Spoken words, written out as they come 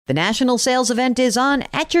The national sales event is on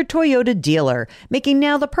at your Toyota dealer, making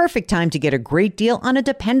now the perfect time to get a great deal on a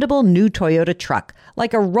dependable new Toyota truck,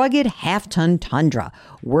 like a rugged half-ton Tundra.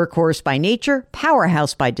 Workhorse by nature,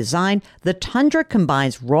 powerhouse by design, the Tundra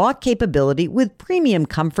combines raw capability with premium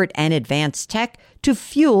comfort and advanced tech to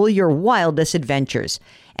fuel your wildest adventures.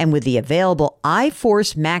 And with the available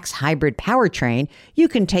iForce Max hybrid powertrain, you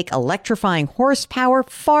can take electrifying horsepower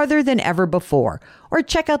farther than ever before. Or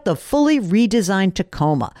check out the fully redesigned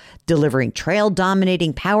Tacoma, delivering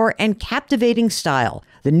trail-dominating power and captivating style.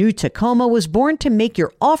 The new Tacoma was born to make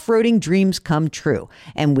your off-roading dreams come true.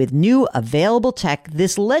 And with new available tech,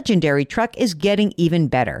 this legendary truck is getting even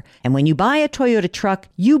better. And when you buy a Toyota truck,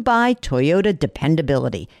 you buy Toyota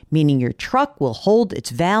dependability, meaning your truck will hold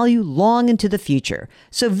its value long into the future.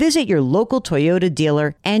 So visit your local Toyota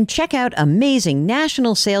dealer and check out amazing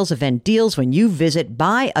national sales event deals when you visit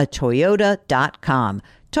buyatoyota.com.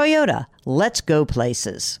 Toyota, let's go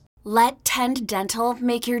places. Let Tend Dental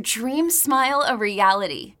make your dream smile a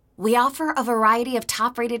reality. We offer a variety of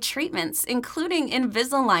top-rated treatments, including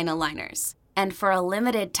Invisalign aligners. And for a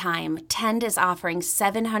limited time, Tend is offering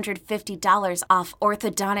 $750 off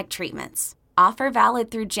orthodontic treatments. Offer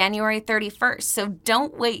valid through January 31st, so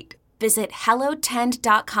don't wait. Visit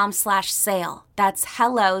hellotend.com/sale. That's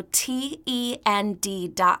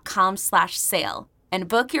hellotend.com/sale. And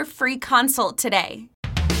book your free consult today.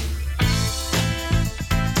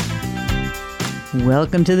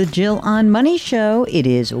 Welcome to the Jill on Money Show. It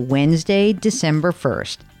is Wednesday, December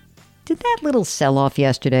 1st. Did that little sell-off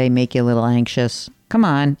yesterday make you a little anxious? Come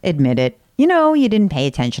on, admit it. You know, you didn't pay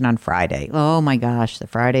attention on Friday. Oh my gosh, the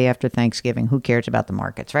Friday after Thanksgiving. Who cares about the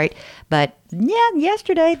markets, right? But yeah,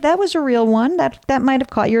 yesterday, that was a real one. That might have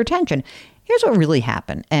caught your attention. Here's what really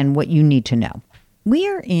happened and what you need to know. We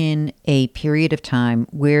are in a period of time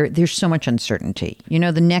where there's so much uncertainty. You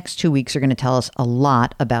know, the next 2 weeks are going to tell us a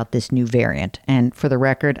lot about this new variant. And for the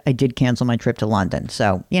record, I did cancel my trip to London.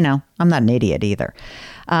 So, you know, I'm not an idiot either.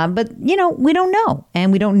 But, you know, we don't know.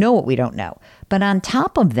 And we don't know what we don't know. But on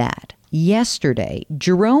top of that, yesterday,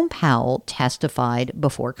 Jerome Powell testified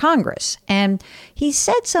before Congress. And he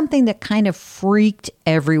said something that kind of freaked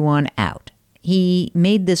everyone out. He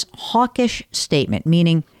made this hawkish statement,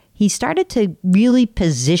 meaning he started to really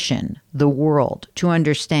position the world to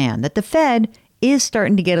understand that the Fed is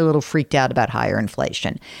starting to get a little freaked out about higher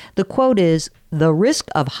inflation. The quote is, "The risk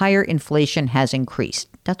of higher inflation has increased."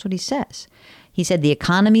 That's what he says. He said the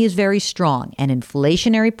economy is very strong and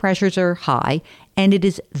inflationary pressures are high, and it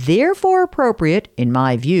is therefore appropriate, in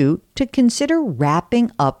my view, to consider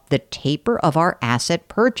wrapping up the taper of our asset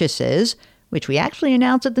purchases, which we actually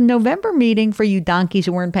announced at the November meeting for you donkeys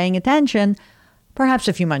who weren't paying attention, perhaps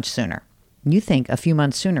a few months sooner. You think a few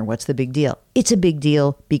months sooner, what's the big deal? It's a big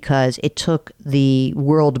deal because it took the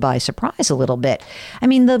world by surprise a little bit. I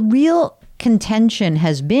mean, the real contention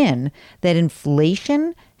has been that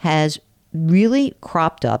inflation has really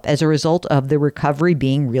cropped up as a result of the recovery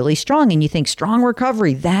being really strong. And you think strong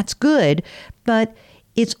recovery, that's good. But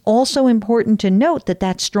it's also important to note that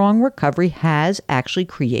that strong recovery has actually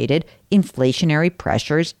created inflationary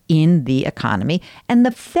pressures in the economy. And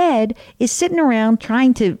the Fed is sitting around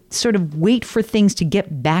trying to sort of wait for things to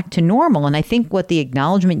get back to normal. And I think what the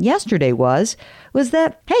acknowledgement yesterday was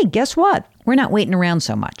that, hey, guess what? We're not waiting around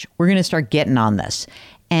so much. We're going to start getting on this.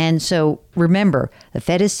 And so remember, the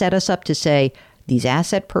Fed has set us up to say these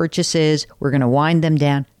asset purchases, we're going to wind them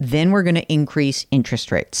down. Then we're going to increase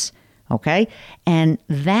interest rates. Okay. And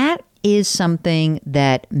that is something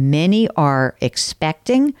that many are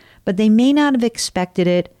expecting, but they may not have expected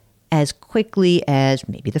it as quickly as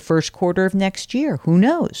maybe the first quarter of next year. Who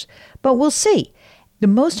knows? But we'll see. The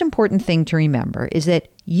most important thing to remember is that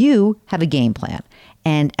you have a game plan.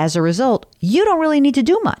 And as a result, you don't really need to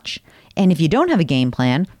do much. And if you don't have a game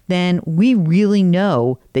plan, then we really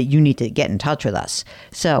know that you need to get in touch with us.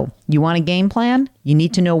 So you want a game plan? You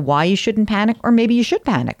need to know why you shouldn't panic, or maybe you should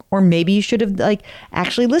panic, or maybe you should have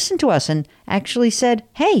actually listened to us and actually said,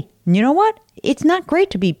 hey, you know what? It's not great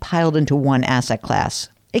to be piled into one asset class.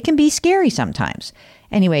 It can be scary sometimes.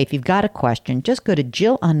 Anyway, if you've got a question, just go to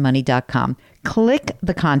jillonmoney.com, click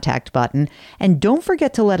the contact button, and don't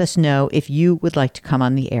forget to let us know if you would like to come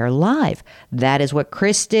on the air live. That is what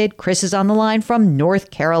Chris did. Chris is on the line from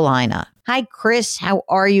North Carolina. Hi, Chris. How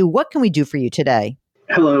are you? What can we do for you today?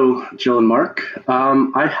 Hello, Jill and Mark.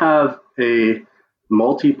 I have a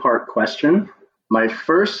multi-part question. My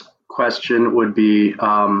first question would be,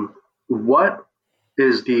 what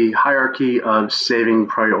is the hierarchy of saving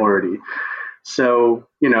priority? So,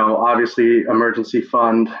 obviously emergency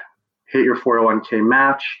fund, hit your 401k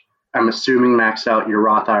match. I'm assuming max out your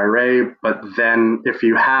Roth IRA, but then if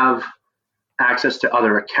you have access to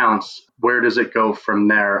other accounts, where does it go from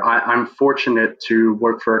there? I'm fortunate to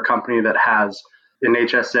work for a company that has an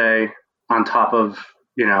HSA on top of,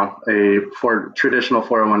 traditional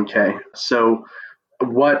 401k. So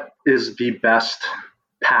what is the best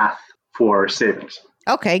path for savings?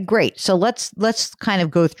 Okay, great. So let's kind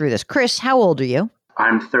of go through this. Chris, how old are you?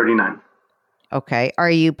 I'm 39. Okay.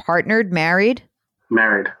 Are you partnered, married?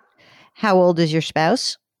 Married. How old is your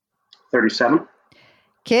spouse? 37.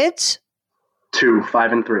 Kids? 2,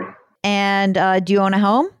 5, and 3. And do you own a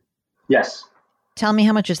home? Yes. Tell me,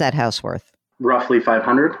 how much is that house worth? Roughly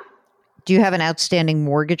 500. Do you have an outstanding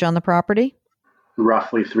mortgage on the property?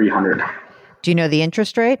 Roughly 300. Do you know the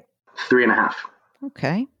interest rate? 3.5.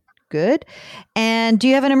 Okay, good. And do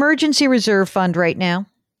you have an emergency reserve fund right now?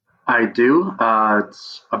 I do.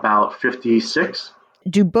 It's about 56.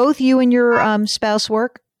 Do both you and your spouse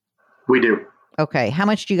work? We do. Okay. How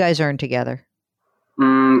much do you guys earn together?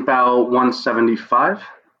 About 175.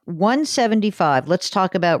 175. Let's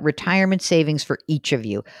talk about retirement savings for each of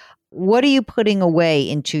you. What are you putting away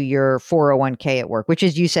into your 401k at work, which,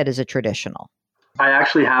 as you said, is a traditional? I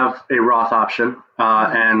actually have a Roth option.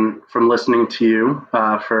 And from listening to you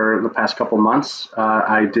for the past couple months,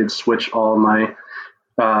 I did switch all my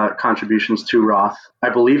contributions to Roth. I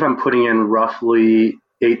believe I'm putting in roughly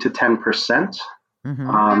 8 to 10%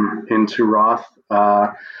 into Roth.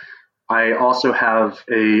 I also have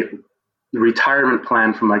a retirement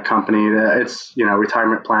plan from my company. It's,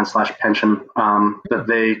 retirement plan / pension that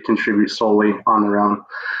they contribute solely on their own.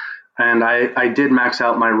 And I did max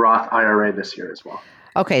out my Roth IRA this year as well.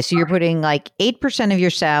 Okay, so you're putting like 8% of your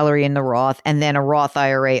salary in the Roth and then a Roth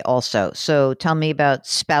IRA also. So tell me about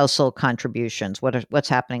spousal contributions. What's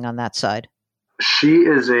happening on that side? She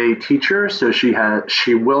is a teacher, so she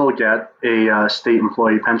will get a state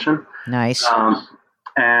employee pension. Nice.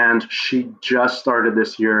 And she just started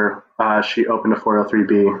this year. She opened a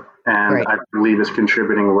 403B, and Great. I believe is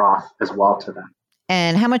contributing Roth as well to that.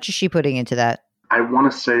 And how much is she putting into that? I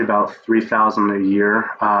want to say about $3,000 a year.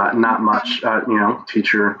 Not much,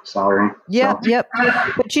 teacher salary. Yep.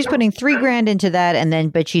 But she's putting $3,000 into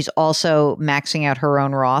that, but she's also maxing out her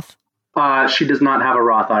own Roth. She does not have a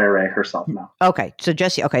Roth IRA herself now. Okay, so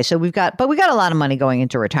Jesse. Okay, so we got a lot of money going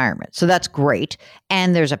into retirement, so that's great.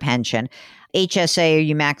 And there's a pension. HSA, are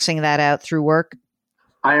you maxing that out through work?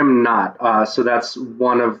 I am not. So that's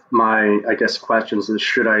one of my, questions is,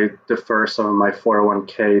 should I defer some of my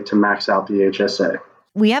 401k to max out the HSA?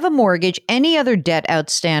 We have a mortgage. Any other debt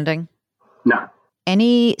outstanding? No.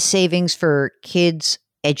 Any savings for kids'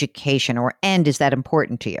 education, and is that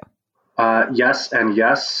important to you? Yes and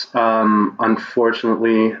yes.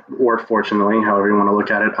 Unfortunately, or fortunately, however you want to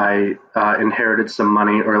look at it, I inherited some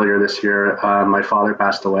money earlier this year. My father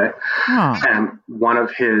passed away. And one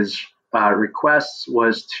of his requests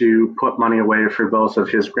was to put money away for both of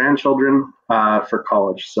his grandchildren for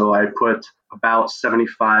college. So I put about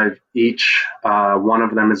 75 each. One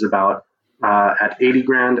of them is about at 80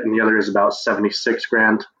 grand, and the other is about 76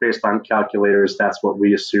 grand. Based on calculators, that's what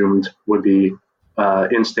we assumed would be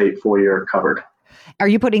in-state 4-year covered. Are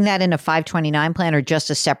you putting that in a 529 plan or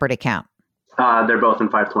just a separate account? They're both in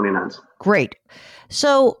 529s. Great.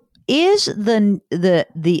 So is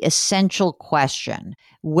the essential question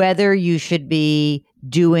whether you should be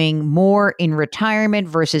doing more in retirement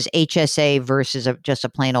versus HSA versus just a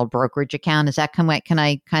plain old brokerage account? Is that can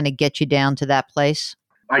I kind of get you down to that place?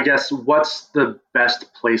 I guess what's the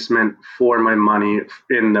best placement for my money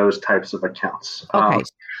in those types of accounts? Okay.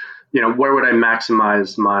 Where would I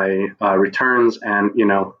maximize my returns and,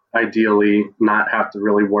 ideally not have to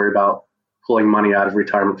really worry about pulling money out of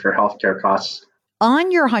retirement for healthcare costs?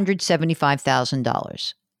 On your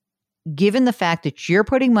 $175,000, given the fact that you're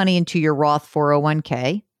putting money into your Roth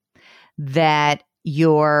 401k, that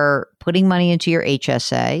you're putting money into your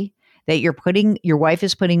HSA, that your wife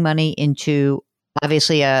is putting money into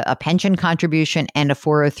obviously a pension contribution and a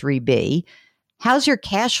 403b, how's your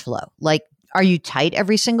cash flow? Like, are you tight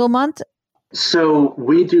every single month? So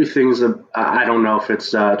we do things, I don't know if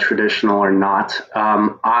it's traditional or not.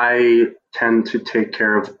 I tend to take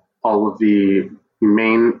care of all of the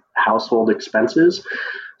main household expenses.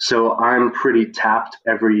 So I'm pretty tapped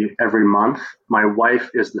every month. My wife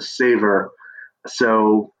is the saver.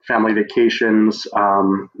 So family vacations,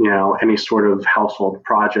 any sort of household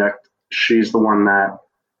project, she's the one that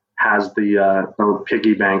has the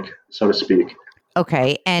piggy bank, so to speak.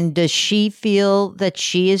 Okay. And does she feel that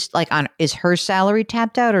she is is her salary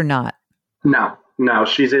tapped out or not? No,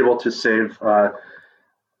 she's able to save a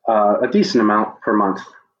decent amount per month.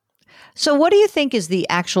 So what do you think is the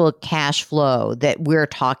actual cash flow that we're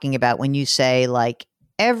talking about when you say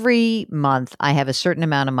every month I have a certain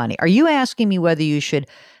amount of money. Are you asking me whether you should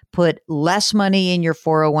put less money in your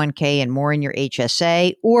 401k and more in your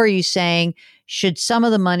HSA? Or are you saying, should some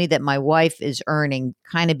of the money that my wife is earning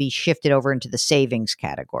kind of be shifted over into the savings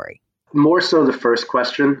category? More so the first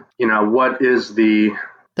question, what is the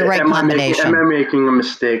right combination? Am I making a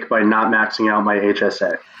mistake by not maxing out my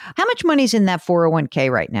HSA? How much money's in that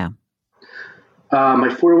 401k right now? My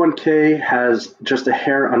 401k has just a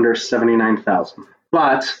hair under 79,000.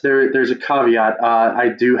 But there's a caveat. I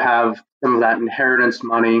do have some of that inheritance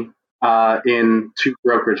money in 2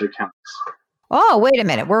 brokerage accounts. Oh, wait a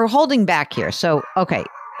minute. We're holding back here. So, okay.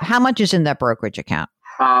 How much is in that brokerage account?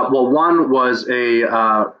 Well, one was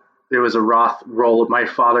it was a Roth roll. My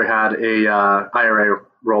father had a IRA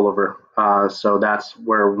rollover. So that's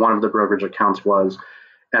where one of the brokerage accounts was.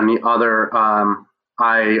 And the other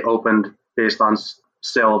I opened based on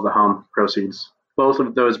sale of the home proceeds. Both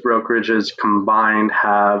of those brokerages combined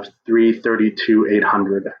have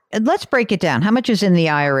 $332,800. Let's break it down. How much is in the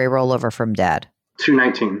IRA rollover from Dad?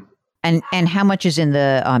 $219. And how much is in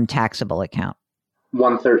the taxable account?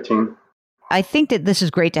 $113. I think that this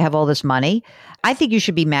is great to have all this money. I think you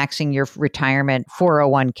should be maxing your retirement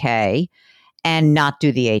 401k and not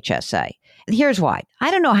do the HSA. Here's why.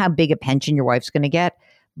 I don't know how big a pension your wife's going to get,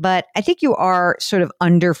 but I think you are sort of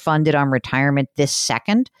underfunded on retirement this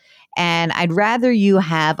second. And I'd rather you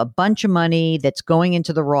have a bunch of money that's going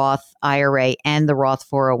into the Roth IRA and the Roth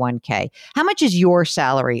 401k. How much is your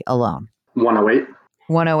salary alone? 108.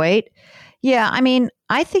 108? Yeah, I mean,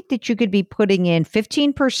 I think that you could be putting in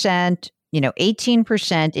 15%,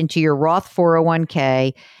 18% into your Roth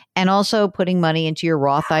 401k and also putting money into your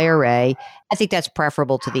Roth IRA. I think that's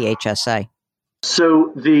preferable to the HSA.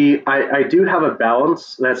 So I do have a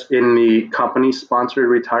balance that's in the company sponsored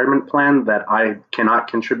retirement plan that I cannot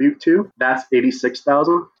contribute to. That's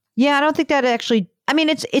 $86,000. Yeah, I don't think that actually. I mean,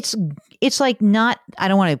 it's like not. I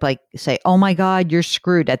don't want to say, oh my God, you're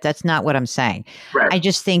screwed. That's not what I'm saying. Right. I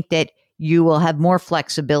just think that you will have more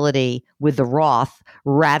flexibility with the Roth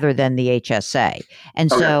rather than the HSA, and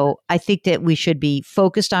so I think that we should be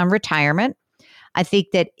focused on retirement. I think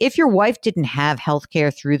that if your wife didn't have health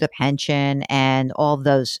care through the pension and all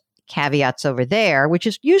those caveats over there, which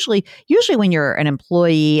is usually when you're an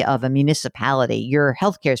employee of a municipality, your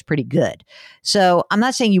health care is pretty good. So I'm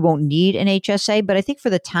not saying you won't need an HSA, but I think for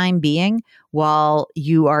the time being, while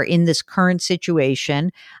you are in this current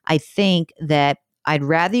situation, I think that I'd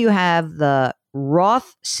rather you have the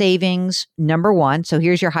Roth savings, number one. So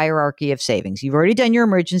here's your hierarchy of savings. You've already done your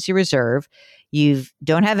emergency reserve. You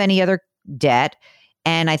don't have any other debt.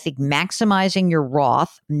 And I think maximizing your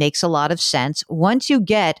Roth makes a lot of sense. Once you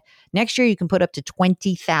get, next year you can put up to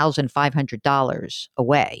 $20,500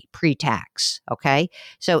 away pre-tax. Okay.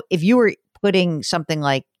 So if you were putting something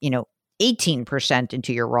like, 18%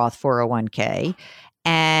 into your Roth 401k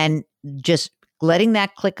and just letting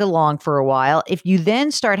that click along for a while, if you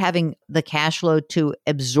then start having the cash flow to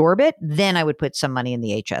absorb it, then I would put some money in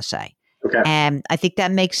the HSA. Okay. And I think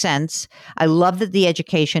that makes sense. I love that the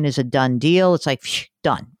education is a done deal. It's like,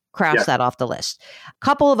 done. Cross that off the list.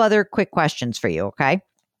 Couple of other quick questions for you, okay?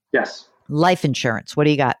 Yes. Life insurance. What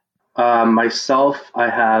do you got? Myself,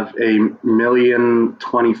 I have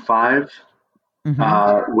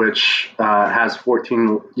 $1,025,000, which has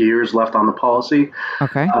 14 years left on the policy.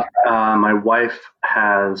 Okay. My wife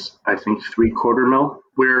has, I think, $750,000.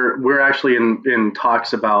 We're actually in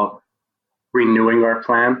talks about renewing our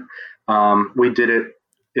plan. We did it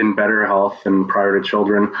in better health and prior to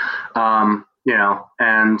children,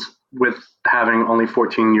 and with having only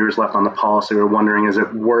 14 years left on the policy, we're wondering, is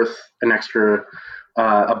it worth an extra,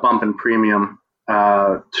 a bump in premium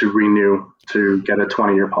to renew to get a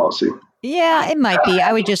 20-year policy? Yeah, it might be.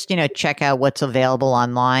 I would just, check out what's available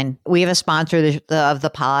online. We have a sponsor of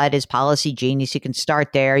the pod is Policy Genius. You can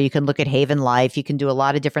start there. You can look at Haven Life. You can do a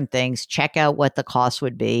lot of different things. Check out what the cost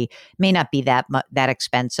would be. May not be that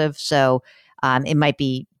expensive. So it might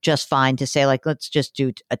be just fine to say, let's just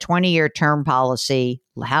do a 20-year term policy.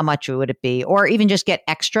 How much would it be? Or even just get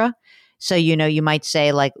extra. So, you might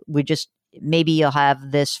say, maybe you'll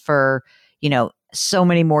have this for, so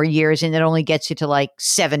many more years, and it only gets you to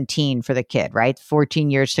 17 for the kid, right?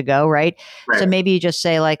 14 years to go, right? So maybe you just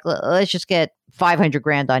say let's just get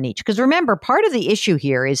 $500,000 on each. Because remember, part of the issue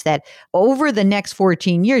here is that over the next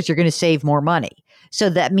 14 years, you're going to save more money. So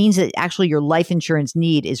that means that actually your life insurance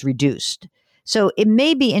need is reduced. So it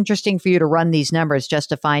may be interesting for you to run these numbers just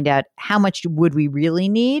to find out how much would we really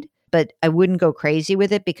need. But I wouldn't go crazy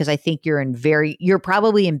with it because I think you're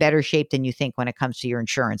probably in better shape than you think when it comes to your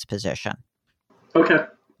insurance position. Okay.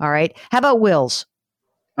 All right. How about wills?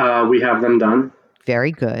 We have them done.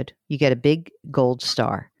 Very good. you get a big gold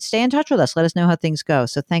star. Stay in touch with us. Let us know how things go.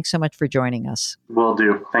 So thanks so much for joining us. Will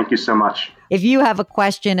do. Thank you so much. If you have a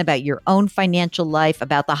question about your own financial life,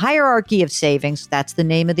 about the hierarchy of savings, that's the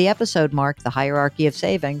name of the episode, Mark, the hierarchy of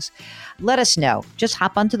savings, let us know. Just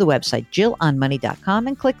hop onto the website, JillOnMoney.com,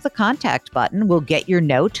 and click the contact button. We'll get your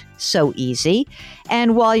note. So easy.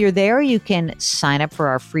 And while you're there, you can sign up for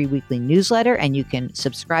our free weekly newsletter, and you can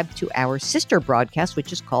subscribe to our sister broadcast,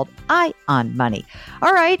 which is called Eye on Money.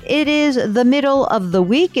 All right, it is the middle of the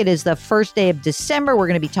week. It is the first day of December. We're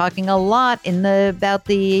going to be talking a lot about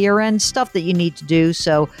the year-end stuff that you need to do.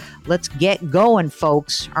 So let's get going,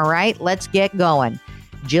 folks. All right, let's get going.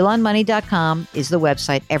 JillOnMoney.com is the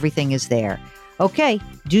website. Everything is there. Okay,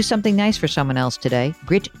 do something nice for someone else today.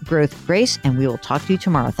 Grit, growth, grace, and we will talk to you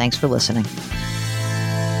tomorrow. Thanks for listening.